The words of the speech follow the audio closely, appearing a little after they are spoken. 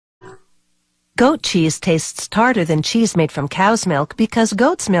Goat cheese tastes tartar than cheese made from cow's milk because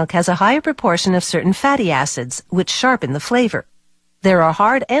goat's milk has a higher proportion of certain fatty acids, which sharpen the flavor. There are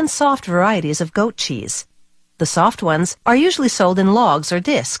hard and soft varieties of goat cheese. The soft ones are usually sold in logs or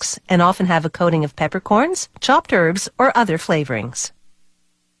discs and often have a coating of peppercorns, chopped herbs, or other flavorings.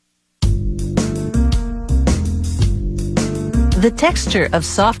 The texture of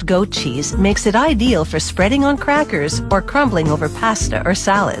soft goat cheese makes it ideal for spreading on crackers or crumbling over pasta or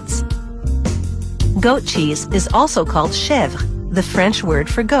salads. Goat cheese is also called chèvre, the French word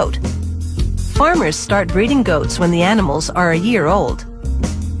for goat. Farmers start breeding goats when the animals are a year old.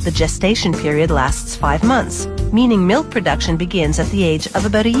 The gestation period lasts 5 months, meaning milk production begins at the age of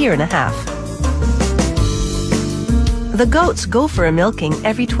about a year and a half. The goats go for a milking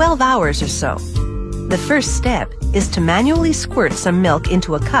every 12 hours or so. The first step is to manually squirt some milk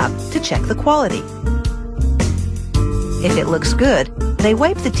into a cup to check the quality. If it looks good, they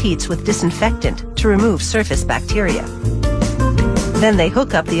wipe the teats with disinfectant to remove surface bacteria. Then they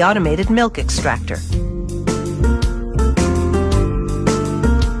hook up the automated milk extractor.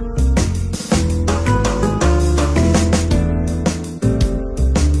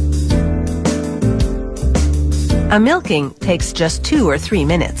 A milking takes just 2 or 3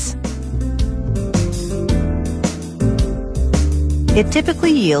 minutes. It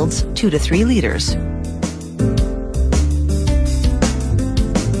typically yields 2 to 3 liters.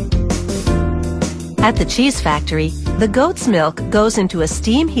 At the cheese factory, the goat's milk goes into a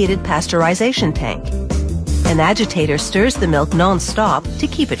steam-heated pasteurization tank. An agitator stirs the milk non-stop to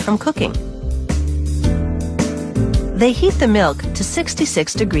keep it from cooking. They heat the milk to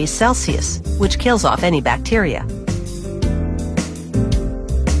 66 degrees Celsius, which kills off any bacteria.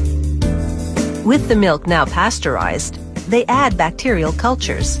 With the milk now pasteurized, they add bacterial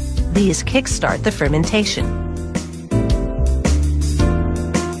cultures. These kickstart the fermentation.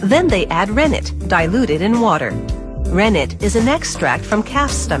 Then they add rennet, diluted in water. Rennet is an extract from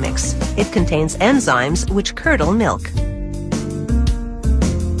calf stomachs. It contains enzymes which curdle milk.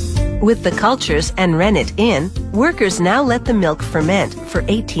 With the cultures and rennet in, workers now let the milk ferment for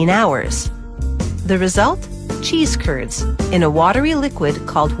 18 hours. The result? Cheese curds in a watery liquid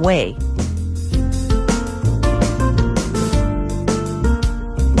called whey.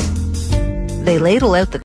 They ladle out the